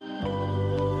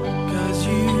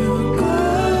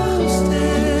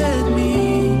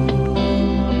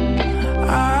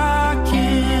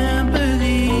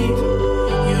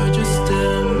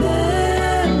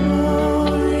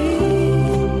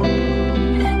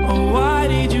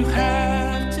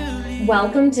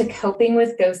Welcome to Coping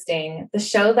with Ghosting, the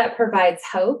show that provides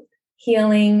hope,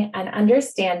 healing, and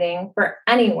understanding for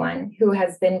anyone who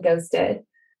has been ghosted.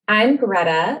 I'm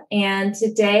Greta, and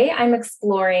today I'm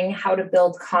exploring how to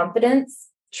build confidence,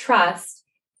 trust,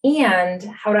 and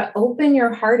how to open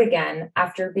your heart again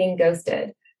after being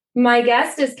ghosted. My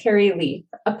guest is Carrie Leaf,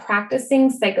 a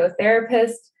practicing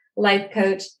psychotherapist, life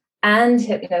coach, and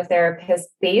hypnotherapist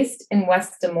based in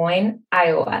West Des Moines,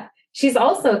 Iowa. She's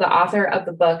also the author of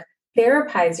the book,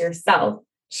 Therapize Yourself,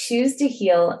 Choose to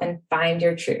Heal and Find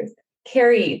Your Truth.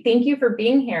 Carrie, thank you for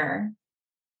being here.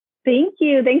 Thank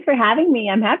you. Thanks for having me.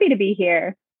 I'm happy to be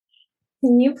here.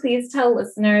 Can you please tell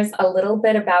listeners a little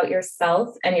bit about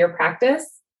yourself and your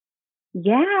practice?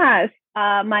 Yes.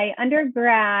 My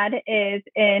undergrad is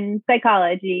in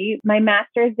psychology. My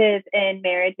master's is in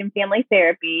marriage and family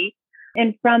therapy.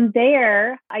 And from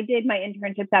there, I did my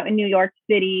internships out in New York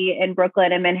City and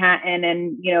Brooklyn and Manhattan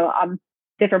and,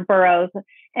 different boroughs.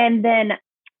 And then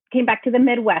came back to the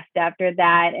Midwest after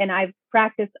that. And I've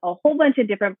practiced a whole bunch of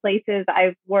different places.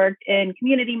 I've worked in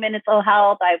community mental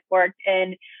health. I've worked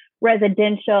in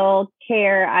residential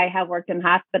care. I have worked in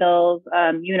hospitals,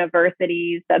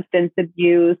 universities, substance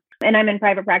abuse, and I'm in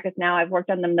private practice now. I've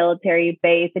worked on the military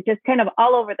base. It's just kind of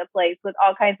all over the place with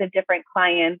all kinds of different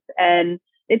clients. And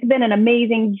it's been an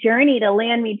amazing journey to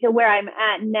land me to where I'm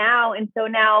at now. And so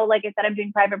now, like I said, I'm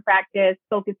doing private practice,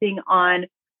 focusing on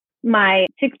my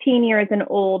 16 years and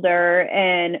older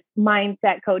and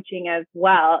mindset coaching as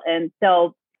well. And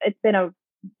so it's been a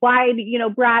wide,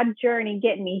 broad journey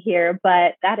getting me here,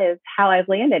 but that is how I've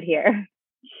landed here.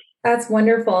 That's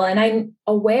wonderful. And I'm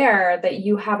aware that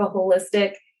you have a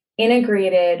holistic,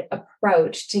 integrated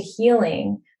approach to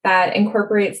healing that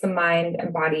incorporates the mind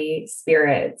and body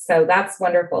spirit. So that's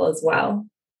wonderful as well.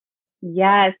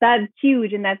 Yes, that's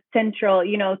huge. And that's central,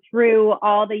 through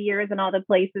all the years and all the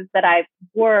places that I've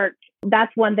worked.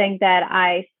 That's one thing that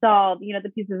I saw,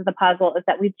 the pieces of the puzzle is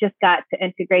that we've just got to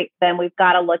integrate them. We've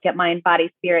got to look at mind,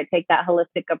 body, spirit, take that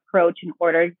holistic approach in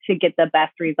order to get the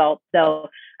best results. So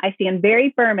I stand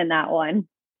very firm in that one.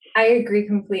 I agree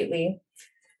completely.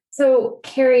 So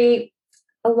Carrie,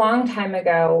 a long time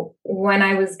ago, when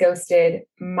I was ghosted,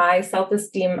 my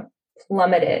self-esteem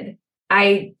plummeted.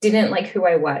 I didn't like who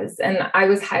I was, and I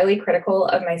was highly critical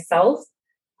of myself.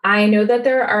 I know that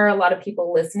there are a lot of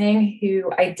people listening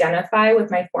who identify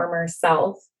with my former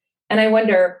self. And I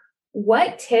wonder,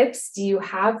 what tips do you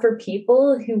have for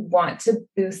people who want to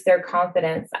boost their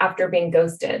confidence after being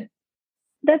ghosted?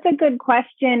 That's a good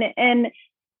question. And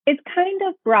it's kind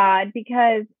of broad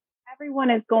because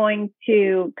everyone is going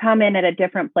to come in at a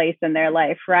different place in their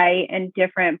life, right? And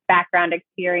different background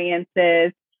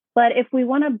experiences. But if we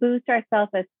want to boost our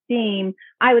self-esteem,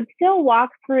 I would still walk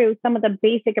through some of the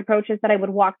basic approaches that I would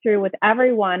walk through with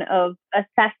everyone of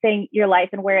assessing your life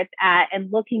and where it's at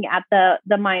and looking at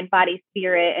the mind, body,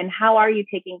 spirit, and how are you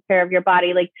taking care of your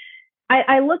body? Like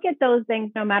I look at those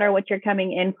things no matter what you're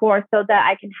coming in for so that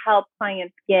I can help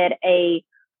clients get a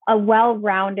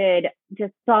well-rounded,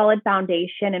 just solid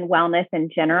foundation and wellness in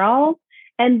general.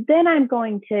 And then I'm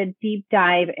going to deep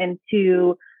dive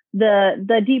into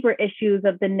the deeper issues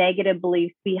of the negative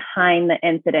beliefs behind the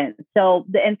incident. So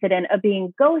the incident of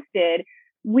being ghosted,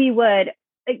 we would,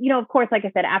 of course, like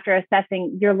I said, after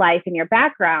assessing your life and your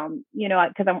background,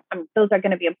 because those are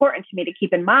going to be important to me to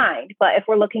keep in mind. But if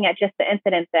we're looking at just the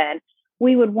incident, then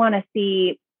we would want to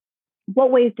see what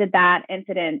ways did that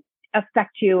incident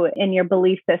affect you in your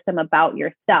belief system about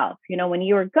yourself? When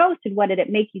you were ghosted, what did it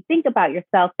make you think about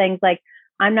yourself? Things like,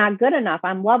 I'm not good enough.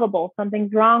 I'm lovable.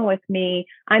 Something's wrong with me.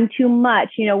 I'm too much,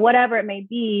 whatever it may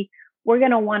be. We're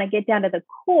going to want to get down to the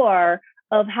core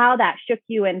of how that shook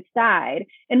you inside.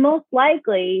 And most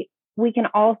likely we can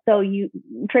also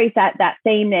trace that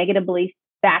same negative belief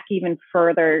back even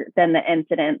further than the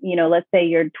incident. Let's say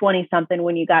you're 20 something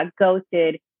when you got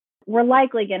ghosted. We're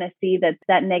likely going to see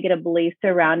that negative belief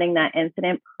surrounding that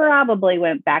incident probably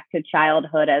went back to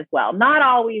childhood as well. Not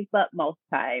always, but most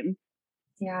times.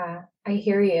 Yeah, I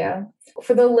hear you.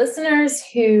 For the listeners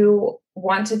who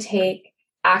want to take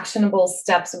actionable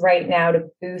steps right now to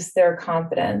boost their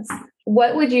confidence,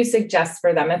 what would you suggest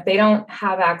for them if they don't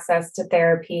have access to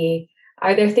therapy?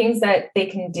 Are there things that they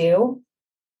can do?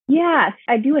 Yes,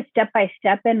 I do a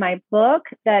step-by-step in my book,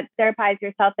 that Therapize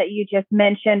Yourself that you just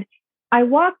mentioned. I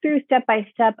walk through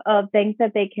step-by-step of things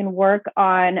that they can work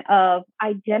on, of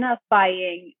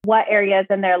identifying what areas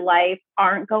in their life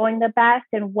aren't going the best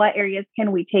and what areas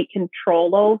can we take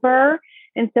control over.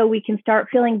 And so we can start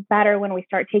feeling better when we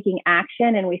start taking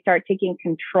action and we start taking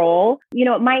control.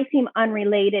 It might seem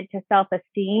unrelated to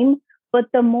self-esteem, But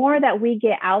the more that we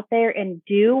get out there and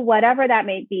do whatever that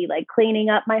may be, like cleaning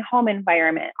up my home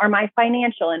environment or my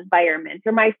financial environment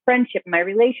or my friendship, my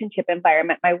relationship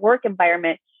environment, my work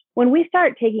environment, when we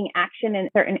start taking action in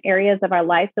certain areas of our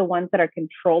life, the ones that are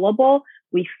controllable,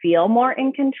 we feel more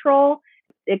in control.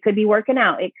 It could be working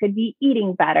out. It could be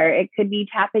eating better. It could be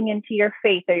tapping into your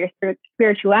faith or your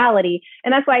spirituality.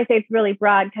 And that's why I say it's really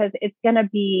broad, because it's going to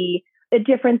be a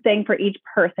different thing for each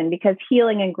person, because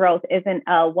healing and growth isn't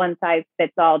a one size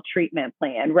fits all treatment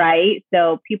plan, right?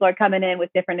 So people are coming in with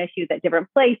different issues at different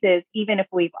places. Even if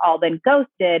we've all been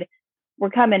ghosted, we're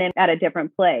coming in at a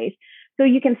different place. So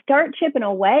you can start chipping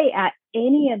away at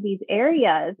any of these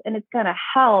areas, and it's going to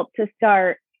help to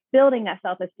start building that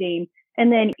self-esteem.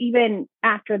 And then even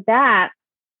after that,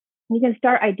 you can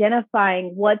start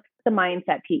identifying what's the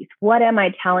mindset piece. What am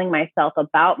I telling myself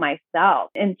about myself?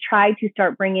 And try to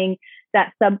start bringing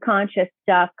that subconscious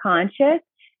stuff conscious.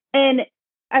 And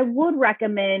I would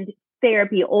recommend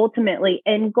therapy ultimately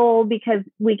end goal, because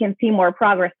we can see more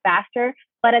progress faster.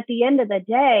 But at the end of the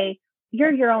day,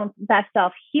 you're your own best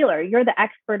self healer. You're the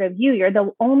expert of you. You're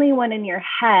the only one in your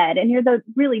head. And you're the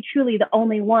really, truly the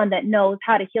only one that knows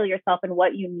how to heal yourself and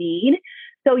what you need.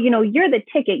 So, you're the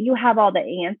ticket. You have all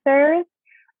the answers.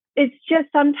 It's just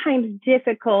sometimes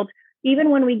difficult, even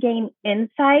when we gain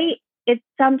insight, it's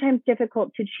sometimes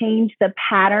difficult to change the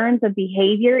patterns of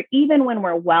behavior, even when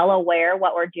we're well aware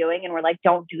what we're doing and we're like,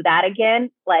 don't do that again.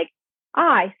 Like,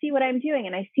 I see what I'm doing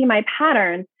and I see my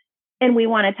patterns, and we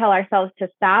want to tell ourselves to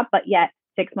stop, but yet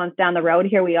 6 months down the road,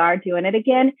 here we are doing it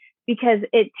again, because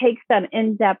it takes some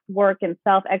in-depth work and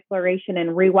self-exploration and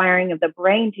rewiring of the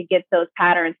brain to get those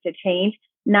patterns to change.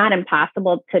 Not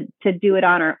impossible to do it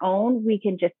on our own. We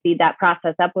can just speed that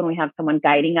process up when we have someone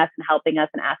guiding us and helping us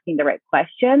and asking the right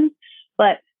questions.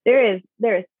 But there is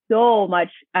so much,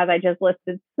 as I just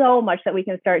listed, so much that we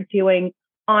can start doing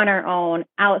on our own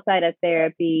outside of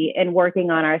therapy and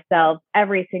working on ourselves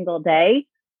every single day.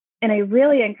 And I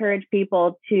really encourage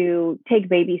people to take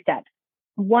baby steps,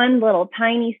 one little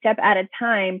tiny step at a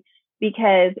time,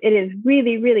 because it is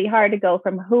really, really hard to go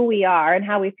from who we are and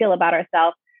how we feel about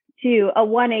ourselves to a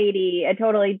 180, a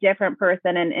totally different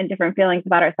person and different feelings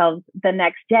about ourselves the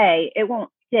next day. It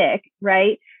won't stick,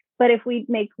 right? But if we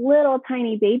make little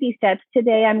tiny baby steps,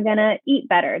 today I'm going to eat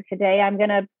better. Today I'm going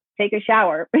to take a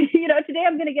shower. Today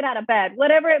I'm going to get out of bed,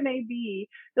 whatever it may be,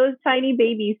 those tiny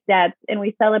baby steps, and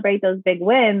we celebrate those big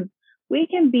wins, we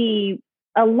can be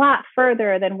a lot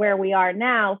further than where we are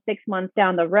now, 6 months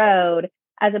down the road,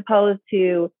 as opposed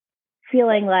to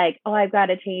feeling like, oh, I've got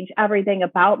to change everything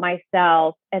about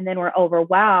myself. And then we're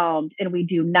overwhelmed and we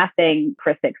do nothing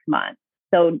for 6 months.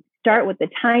 So start with the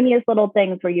tiniest little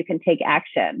things where you can take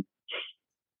action.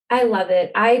 I love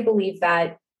it. I believe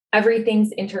that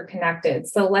everything's interconnected.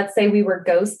 So let's say we were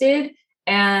ghosted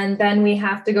and then we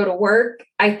have to go to work.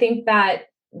 I think that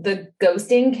the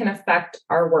ghosting can affect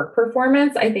our work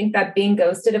performance. I think that being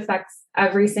ghosted affects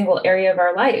every single area of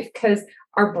our life, because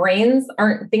our brains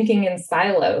aren't thinking in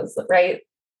silos, right?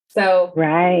 So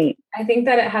right. I think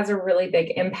that it has a really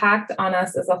big impact on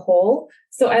us as a whole.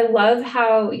 So I love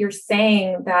how you're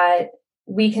saying that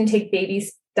we can take baby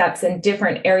steps in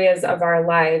different areas of our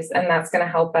lives, and that's going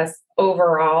to help us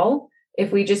overall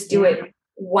if we just do it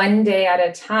one day at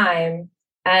a time.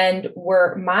 And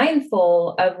we're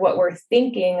mindful of what we're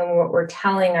thinking and what we're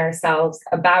telling ourselves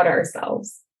about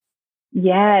ourselves.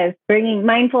 Yes.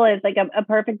 Mindful is like a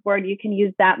perfect word. You can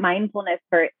use that mindfulness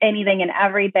for anything and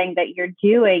everything that you're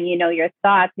doing, your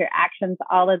thoughts, your actions,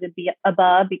 all of the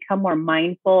above. Become more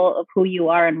mindful of who you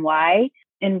are and why,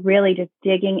 and really just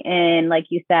digging in, like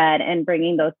you said, and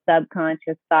bringing those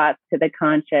subconscious thoughts to the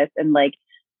conscious, and like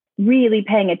really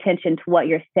paying attention to what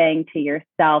you're saying to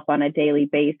yourself on a daily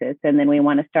basis. And then we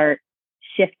want to start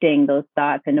shifting those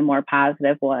thoughts into more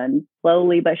positive ones,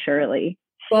 slowly but surely.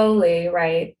 Slowly,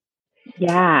 right?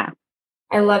 Yeah.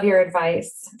 I love your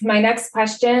advice. My next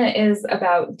question is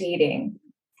about dating.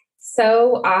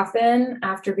 So often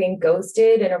after being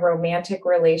ghosted in a romantic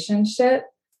relationship,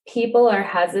 people are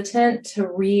hesitant to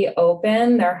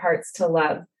reopen their hearts to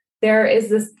love. There is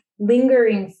this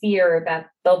lingering fear that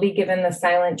they'll be given the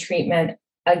silent treatment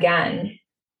again.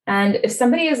 And if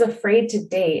somebody is afraid to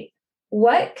date,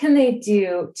 what can they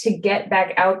do to get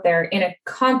back out there in a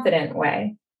confident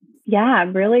way? Yeah,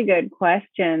 really good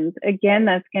questions. Again,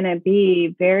 that's going to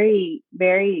be very,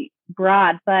 very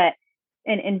broad, but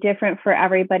and different for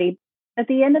everybody. At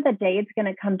the end of the day, it's going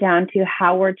to come down to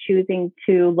how we're choosing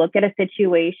to look at a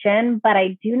situation. But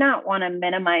I do not want to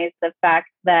minimize the fact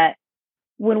that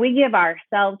when we give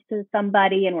ourselves to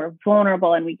somebody and we're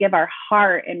vulnerable and we give our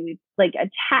heart and we like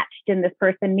attached, and this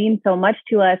person means so much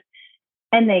to us,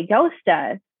 and they ghost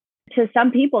us, to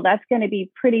some people, that's going to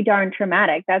be pretty darn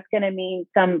traumatic. That's going to mean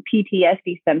some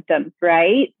PTSD symptoms,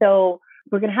 right? So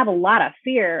we're going to have a lot of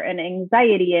fear and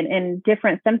anxiety and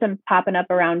different symptoms popping up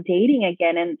around dating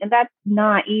again. And that's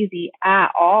not easy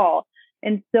at all.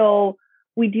 And so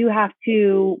we do have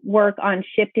to work on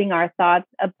shifting our thoughts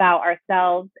about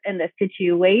ourselves and the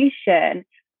situation.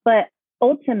 But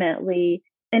ultimately,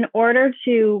 in order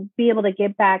to be able to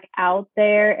get back out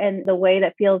there in the way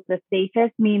that feels the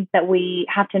safest means that we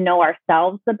have to know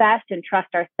ourselves the best and trust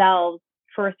ourselves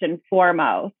first and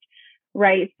foremost,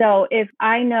 right? So if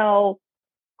I know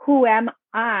who am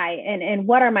I and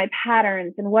what are my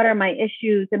patterns and what are my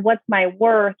issues and what's my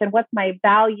worth and what's my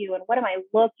value and what am I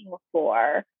looking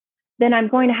for, then I'm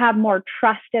going to have more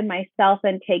trust in myself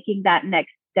and taking that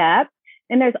next step.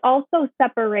 And there's also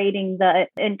separating the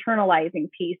internalizing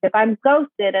piece. If I'm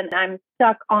ghosted and I'm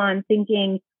stuck on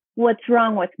thinking, what's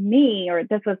wrong with me, or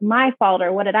this was my fault,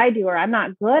 or what did I do, or I'm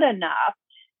not good enough,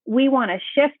 we want to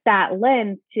shift that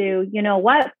lens to, you know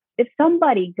what, if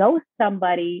somebody ghosts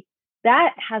somebody,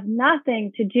 that has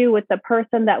nothing to do with the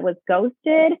person that was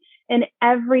ghosted and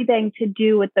everything to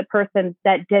do with the person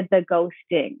that did the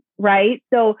ghosting, right?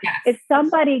 So Yes. if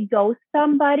somebody ghosts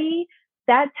somebody,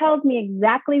 that tells me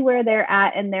exactly where they're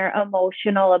at in their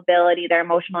emotional ability, their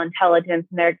emotional intelligence,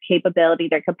 and their capability,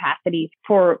 their capacity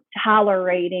for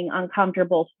tolerating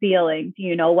uncomfortable feelings,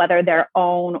 you know, whether their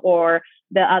own or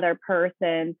the other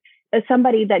person's. If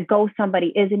somebody that ghosts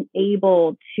somebody isn't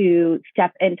able to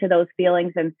step into those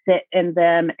feelings and sit in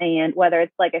them, and whether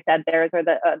it's, like I said, theirs or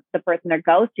the person they're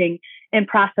ghosting, and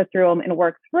process through them and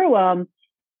work through them.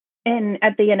 And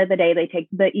at the end of the day, they take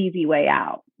the easy way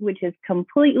out, which is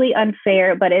completely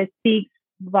unfair, but it speaks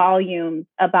volumes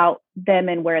about them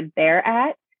and where they're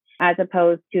at, as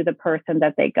opposed to the person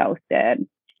that they ghosted.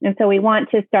 And so we want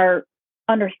to start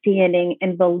understanding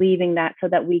and believing that so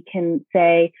that we can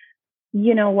say,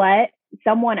 you know what,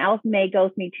 someone else may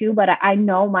ghost me too, but I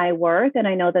know my worth and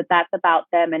I know that that's about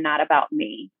them and not about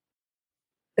me.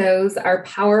 Those are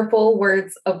powerful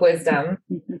words of wisdom.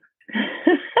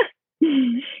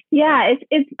 Yeah,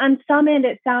 it's on some end,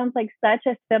 it sounds like such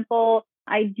a simple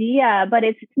idea, but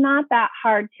it's not that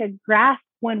hard to grasp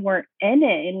when we're in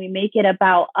it and we make it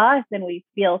about us and we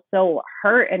feel so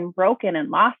hurt and broken and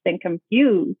lost and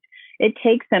confused. It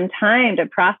takes some time to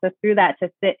process through that,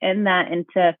 to sit in that and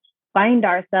to find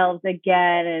ourselves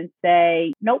again and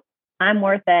say, nope, I'm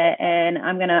worth it. And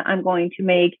I'm going to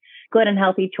make good and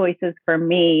healthy choices for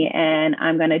me. And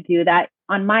I'm going to do that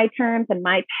on my terms and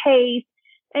my pace.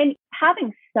 And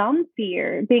having some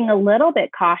fear, being a little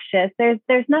bit cautious,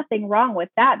 there's nothing wrong with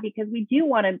that, because we do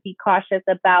want to be cautious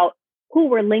about who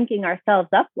we're linking ourselves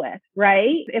up with,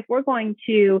 right? If we're going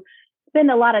to spend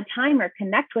a lot of time or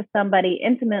connect with somebody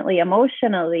intimately,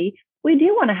 emotionally, we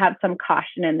do want to have some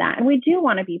caution in that. And we do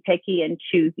want to be picky and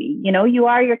choosy. You know, you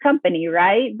are your company,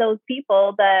 right? Those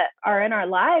people that are in our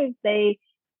lives, they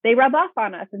rub off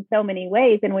on us in so many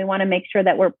ways. And we want to make sure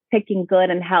that we're picking good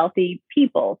and healthy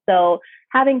people. So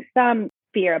having some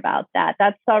fear about that,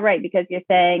 that's all right, because you're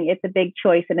saying it's a big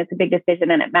choice and it's a big decision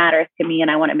and it matters to me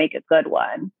and I want to make a good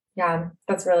one. Yeah,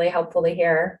 that's really helpful to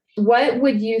hear. What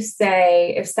would you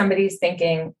say if somebody's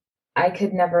thinking, I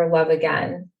could never love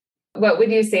again? What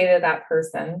would you say to that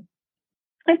person?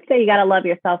 I'd say you got to love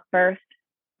yourself first,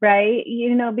 right?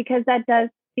 You know, because that does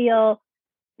feel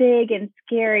big and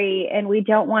scary and we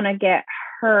don't want to get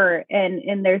hurt.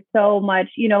 And there's so much,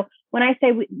 you know, when I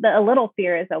say a little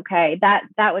fear is okay,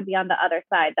 that would be on the other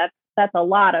side. That's a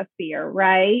lot of fear,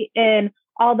 right? And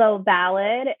although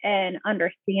valid and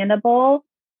understandable,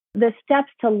 the steps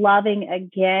to loving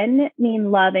again mean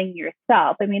loving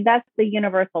yourself. I mean, that's the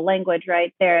universal language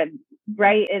right there,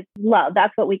 right? Is love.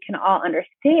 That's what we can all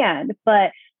understand,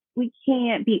 but we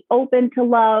can't be open to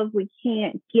love. We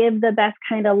can't give the best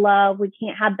kind of love. We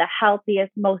can't have the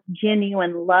healthiest, most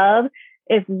genuine love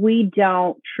if we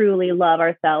don't truly love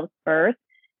ourselves first.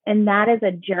 And that is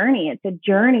a journey. It's a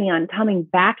journey on coming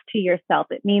back to yourself.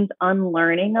 It means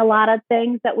unlearning a lot of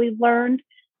things that we've learned,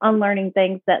 unlearning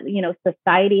things that, you know,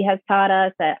 society has taught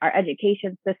us, that our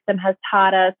education system has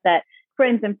taught us, that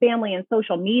friends and family and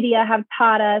social media have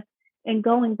taught us, and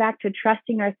going back to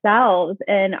trusting ourselves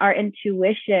and our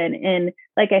intuition. And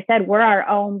like I said, we're our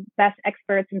own best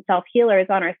experts and self-healers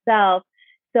on ourselves.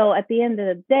 So at the end of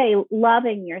the day,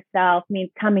 loving yourself means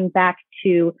coming back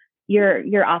to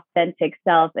your authentic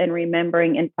self and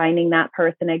remembering and finding that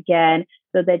person again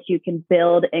so that you can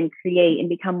build and create and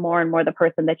become more and more the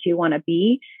person that you want to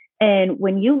be. And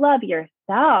when you love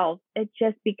yourself, it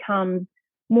just becomes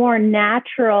more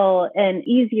natural and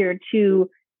easier to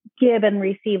give and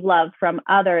receive love from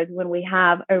others when we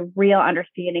have a real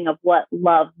understanding of what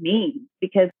love means.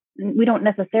 Because we don't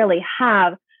necessarily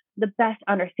have the best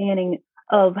understanding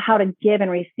of how to give and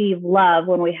receive love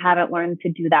when we haven't learned to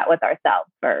do that with ourselves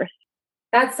first.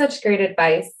 That's such great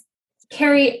advice.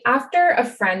 Carrie, after a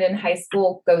friend in high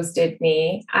school ghosted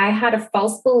me, I had a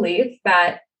false belief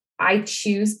that I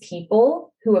choose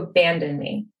people who abandon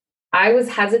me. I was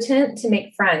hesitant to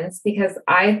make friends because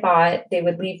I thought they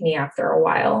would leave me after a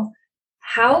while.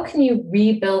 How can you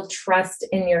rebuild trust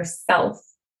in yourself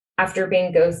after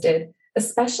being ghosted,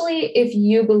 especially if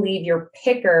you believe your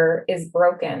picker is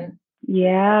broken?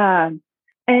 Yeah.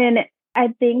 And I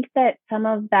think that some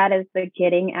of that is the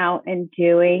getting out and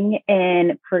doing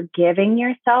and forgiving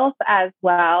yourself as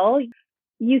well.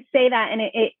 You say that, and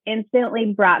it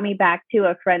instantly brought me back to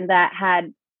a friend that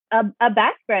had a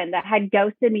best friend that had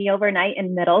ghosted me overnight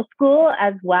in middle school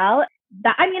as well.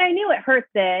 I knew it hurt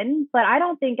then, but I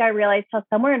don't think I realized till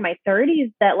somewhere in my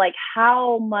 30s that like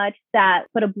how much that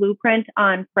put a blueprint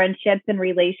on friendships and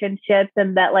relationships,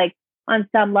 and that like on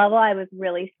some level I was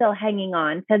really still hanging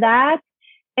on to that.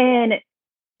 And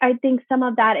I think some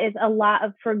of that is a lot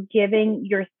of forgiving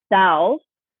yourself,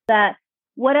 that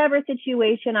whatever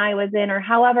situation I was in, or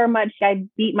however much I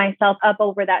beat myself up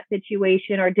over that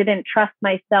situation, or didn't trust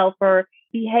myself, or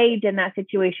behaved in that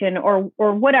situation, or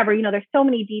whatever, there's so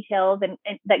many details and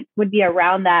that would be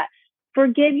around that.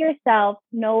 Forgive yourself.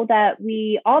 Know that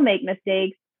we all make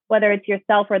mistakes, whether it's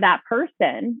yourself or that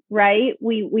person, right?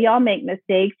 We all make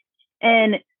mistakes,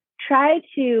 and try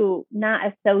to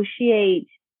not associate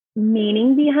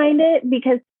meaning behind it,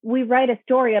 because we write a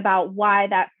story about why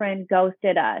that friend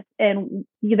ghosted us and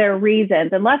their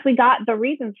reasons, unless we got the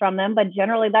reasons from them. But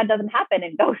generally that doesn't happen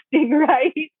in ghosting,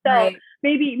 right? So Right.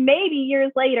 maybe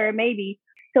years later, maybe.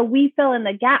 So we fill in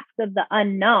the gaps of the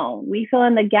unknown. We fill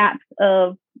in the gaps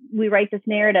of, we write this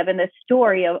narrative and this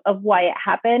story of why it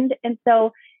happened. And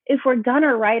so if we're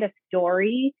gonna write a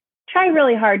story, try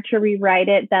really hard to rewrite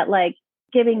it that like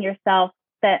giving yourself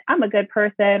that I'm a good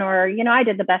person, or, I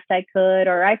did the best I could,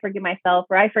 or I forgive myself,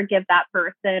 or I forgive that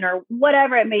person, or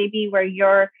whatever it may be, where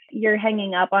you're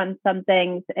hanging up on some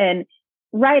things, and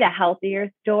write a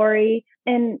healthier story.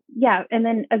 And and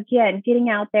then again, getting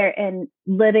out there and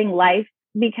living life,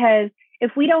 because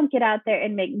if we don't get out there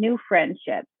and make new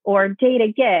friendships, or date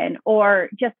again, or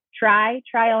just trial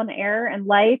and error in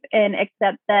life, and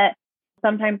accept that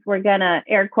sometimes we're gonna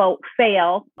air quote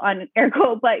fail on air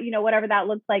quote, but whatever that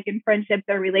looks like in friendships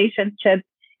or relationships,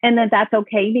 and then that's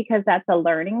okay because that's a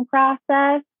learning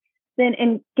process. Then,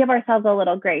 and give ourselves a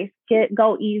little grace,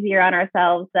 go easier on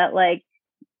ourselves, that like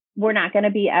we're not going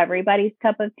to be everybody's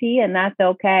cup of tea, and that's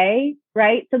okay,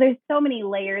 right? So there's so many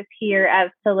layers here as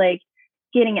to like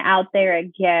getting out there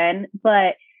again,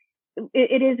 but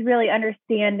it is really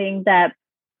understanding that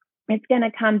it's going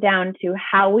to come down to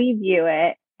how we view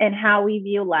it, and how we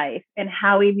view life, and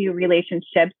how we view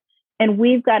relationships. And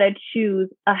we've got to choose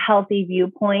a healthy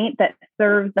viewpoint that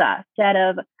serves us, instead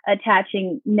of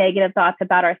attaching negative thoughts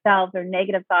about ourselves or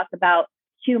negative thoughts about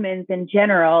humans in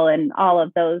general and all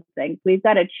of those things. We've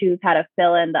got to choose how to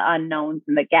fill in the unknowns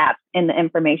and the gaps in the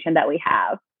information that we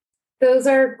have. Those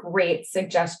are great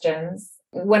suggestions.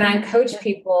 When I coach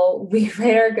people, we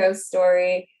write our ghost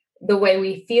story the way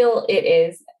we feel it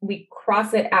is, we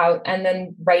cross it out and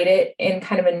then write it in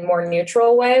kind of a more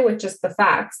neutral way with just the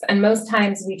facts. And most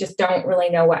times we just don't really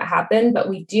know what happened, but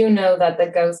we do know that the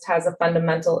ghost has a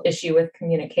fundamental issue with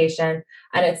communication.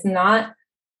 And it's not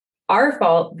our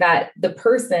fault that the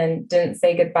person didn't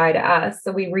say goodbye to us.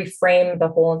 So we reframe the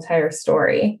whole entire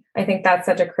story. I think that's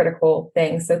such a critical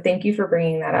thing. So thank you for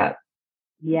bringing that up.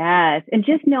 Yes. And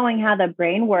just knowing how the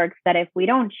brain works, that if we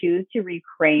don't choose to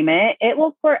reframe it, it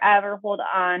will forever hold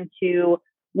on to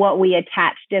what we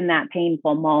attached in that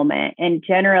painful moment. And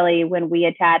generally, when we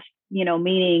attach,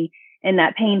 meaning in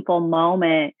that painful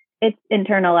moment, it's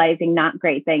internalizing not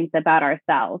great things about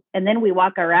ourselves. And then we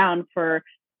walk around for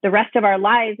the rest of our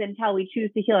lives until we choose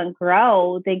to heal and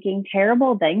grow, thinking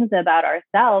terrible things about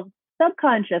ourselves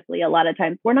subconsciously. A lot of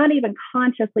times we're not even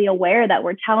consciously aware that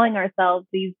we're telling ourselves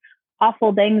these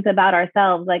awful things about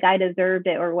ourselves, like I deserved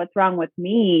it, or what's wrong with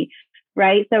me,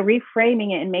 right? So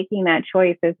reframing it and making that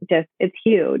choice it's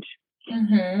huge.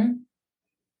 Mm-hmm.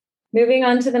 Moving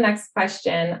on to the next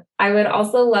question, I would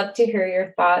also love to hear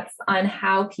your thoughts on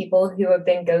how people who have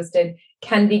been ghosted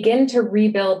can begin to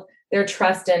rebuild their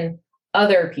trust in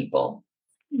other people.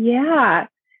 Yeah,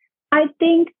 I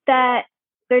think that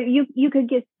you could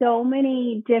get so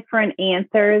many different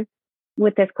answers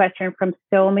with this question from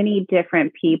so many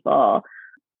different people.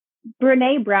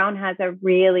 Brene Brown has a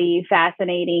really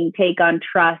fascinating take on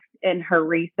trust in her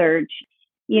research.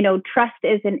 Trust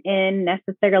isn't in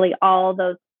necessarily all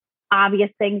those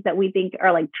obvious things that we think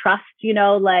are like trust,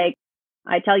 like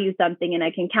I tell you something and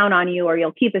I can count on you, or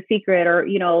you'll keep a secret, or,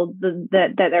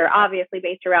 that they're obviously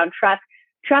based around trust.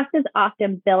 Trust is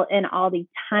often built in all these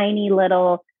tiny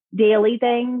little daily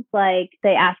things, like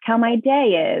they ask how my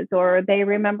day is, or they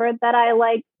remember that I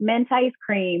like mint ice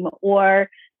cream, or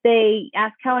they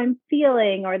ask how I'm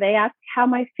feeling, or they ask how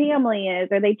my family is,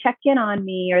 or they check in on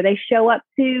me, or they show up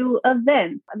to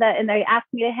events and they ask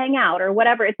me to hang out or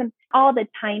whatever. It's all the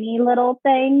tiny little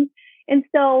things. And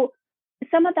so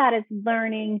some of that is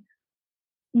learning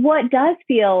what does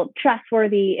feel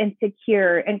trustworthy and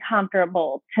secure and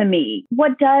comfortable to me.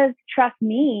 What does trust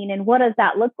mean? And what does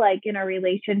that look like in a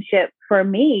relationship for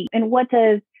me? And what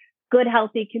does good,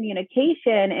 healthy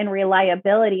communication and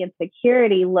reliability and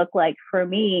security look like for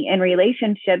me in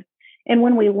relationships? And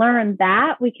when we learn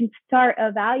that, we can start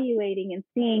evaluating and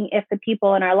seeing if the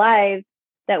people in our lives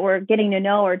that we're getting to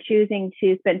know or choosing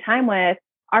to spend time with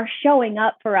are showing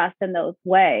up for us in those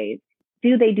ways.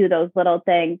 Do they do those little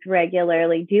things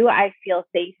regularly? Do I feel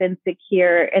safe and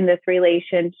secure in this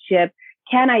relationship?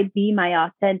 Can I be my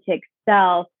authentic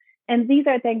self? And these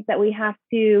are things that we have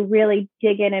to really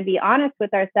dig in and be honest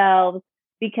with ourselves,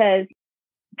 because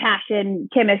passion,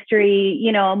 chemistry,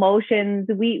 emotions,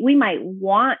 we might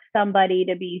want somebody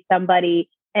to be somebody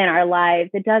in our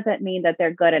lives. It doesn't mean that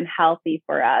they're good and healthy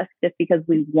for us just because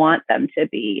we want them to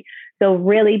be. So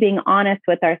really being honest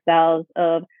with ourselves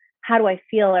of, how do I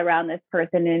feel around this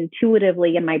person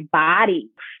intuitively in my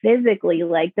body, physically?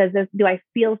 Like, do I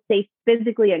feel safe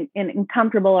physically and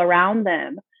comfortable around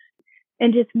them?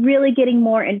 And just really getting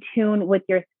more in tune with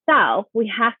yourself.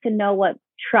 We have to know what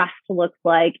trust looks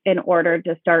like in order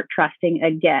to start trusting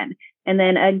again. And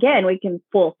then again, we can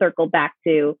full circle back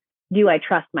to, do I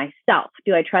trust myself?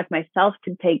 Do I trust myself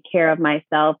to take care of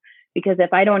myself? Because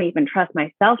if I don't even trust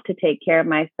myself to take care of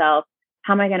myself,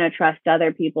 how am I going to trust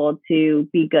other people to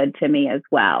be good to me as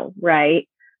well? Right.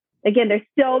 Again, there's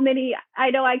so many, I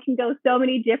know I can go so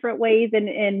many different ways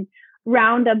and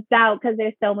roundabout because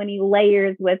there's so many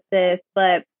layers with this,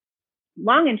 but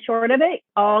long and short of it,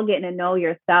 all getting to know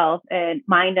yourself and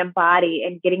mind and body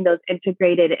and getting those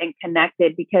integrated and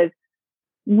connected, because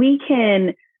we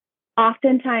can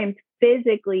oftentimes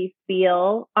physically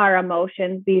feel our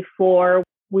emotions before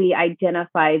we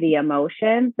identify the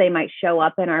emotions. They might show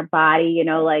up in our body,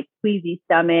 like queasy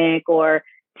stomach or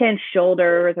tense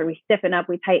shoulders, or we stiffen up,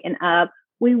 we tighten up.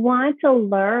 We want to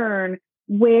learn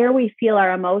where we feel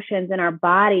our emotions in our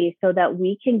body so that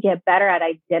we can get better at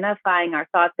identifying our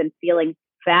thoughts and feelings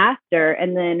faster,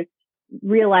 and then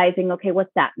realizing, okay,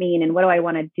 what's that mean? And what do I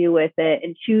want to do with it?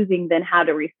 And choosing then how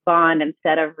to respond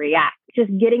instead of react.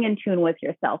 Just getting in tune with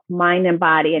yourself, mind and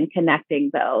body, and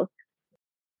connecting those.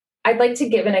 I'd like to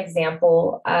give an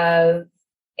example of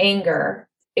anger.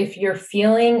 If you're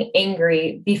feeling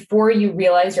angry, before you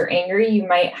realize you're angry, you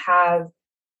might have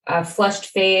a flushed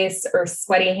face or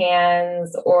sweaty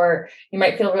hands, or you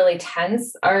might feel really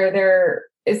tense.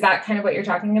 Is that kind of what you're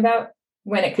talking about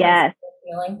when it comes to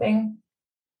the feeling thing?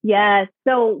 Yes.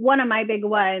 So one of my big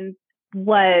ones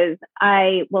still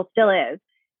is,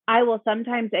 I will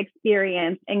sometimes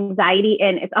experience anxiety,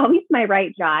 and it's always my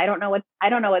right jaw. I don't know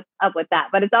what's up with that,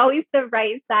 but it's always the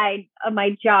right side of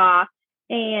my jaw,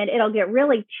 and it'll get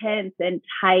really tense and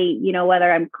tight,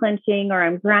 whether I'm clenching or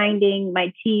I'm grinding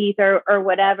my teeth or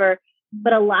whatever.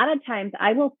 But a lot of times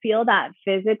I will feel that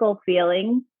physical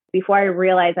feeling before I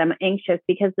realize I'm anxious,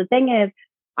 because the thing is,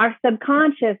 our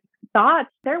subconscious thoughts,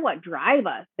 they're what drive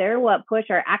us. They're what push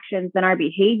our actions and our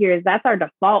behaviors. That's our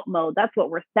default mode. That's what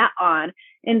we're set on.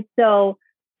 And so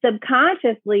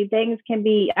subconsciously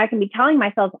I can be telling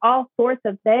myself all sorts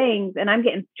of things, and I'm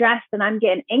getting stressed and I'm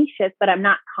getting anxious, but I'm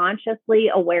not consciously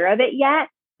aware of it yet,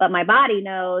 but my body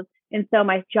knows. And so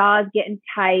my jaw's getting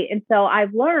tight. And so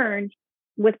I've learned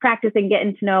with practice and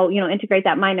getting to know, integrate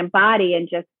that mind and body, and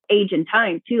just age and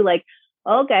time too. Like,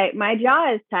 okay, my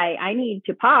jaw is tight. I need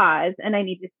to pause, and I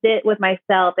need to sit with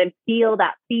myself and feel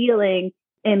that feeling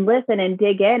and listen and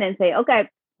dig in and say, okay,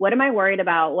 what am I worried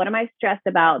about? What am I stressed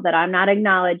about that I'm not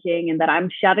acknowledging and that I'm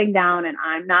shutting down and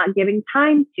I'm not giving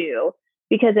time to?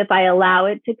 Because if I allow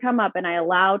it to come up and I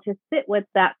allow to sit with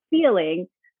that feeling,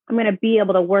 I'm going to be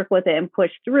able to work with it and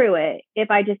push through it. If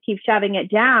I just keep shoving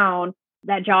it down,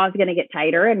 that jaw is going to get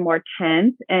tighter and more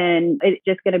tense, and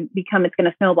it's going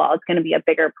to snowball. It's going to be a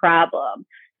bigger problem.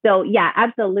 So yeah,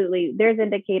 absolutely. There's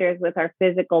indicators with our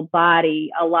physical body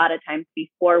a lot of times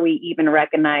before we even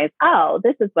recognize, oh,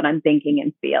 this is what I'm thinking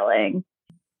and feeling.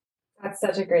 That's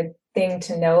such a good thing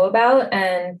to know about,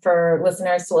 and for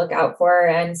listeners to look out for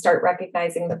and start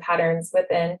recognizing the patterns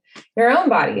within your own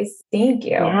bodies. Thank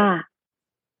you. Yeah.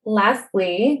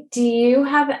 Lastly, do you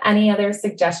have any other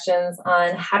suggestions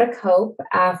on how to cope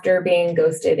after being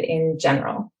ghosted in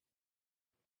general?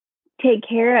 Take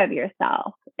care of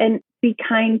yourself and be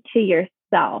kind to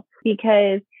yourself,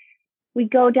 because we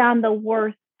go down the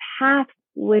worst path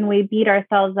when we beat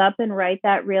ourselves up and write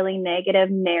that really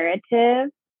negative narrative.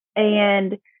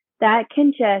 And that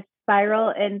can just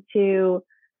spiral into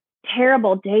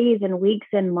terrible days and weeks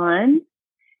and months.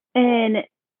 And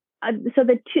so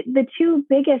the two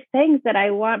biggest things that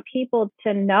I want people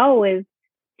to know is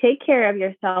take care of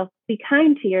yourself, be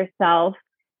kind to yourself,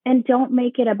 and don't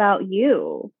make it about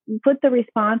you. Put the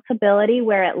responsibility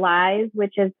where it lies,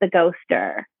 which is the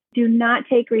ghoster. Do not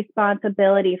take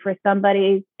responsibility for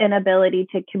somebody's inability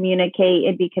to communicate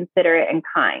and be considerate and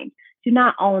kind. Do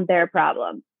not own their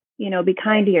problems. Be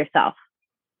kind to yourself.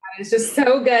 It's just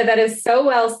so good. That is so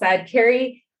well said.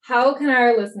 Carrie, how can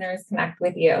our listeners connect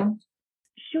with you?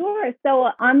 Sure. So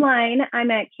online, I'm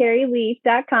at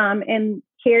carrieleaf.com, and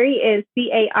Carrie is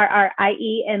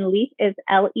Carrie and Leaf is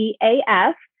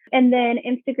Leaf. And then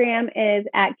Instagram is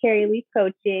at Carrie Leaf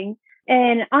Coaching.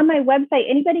 And on my website,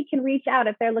 anybody can reach out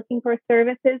if they're looking for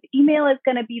services. Email is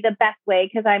going to be the best way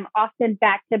because I'm often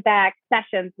back-to-back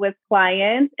sessions with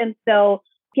clients. And so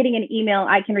getting an email,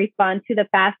 I can respond to the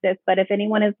fastest. But if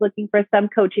anyone is looking for some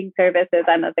coaching services,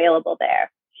 I'm available there.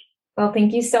 Well,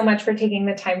 thank you so much for taking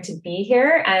the time to be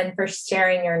here and for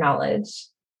sharing your knowledge.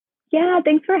 Yeah,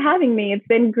 thanks for having me. It's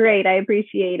been great. I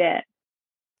appreciate it.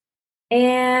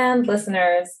 And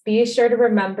listeners, be sure to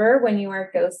remember when you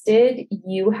are ghosted,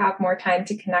 you have more time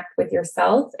to connect with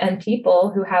yourself and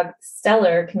people who have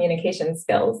stellar communication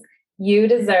skills. You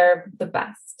deserve the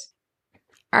best.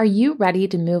 Are you ready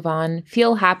to move on,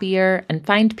 feel happier, and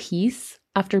find peace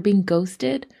after being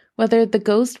ghosted? Whether the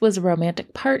ghost was a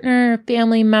romantic partner,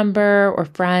 family member, or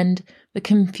friend, the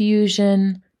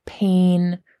confusion,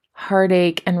 pain,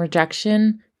 heartache, and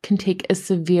rejection can take a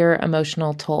severe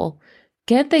emotional toll.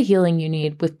 Get the healing you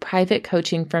need with private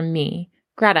coaching from me,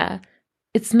 Greta.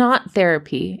 It's not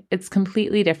therapy. It's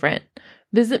completely different.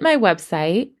 Visit my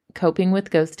website,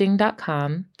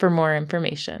 copingwithghosting.com, for more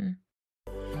information.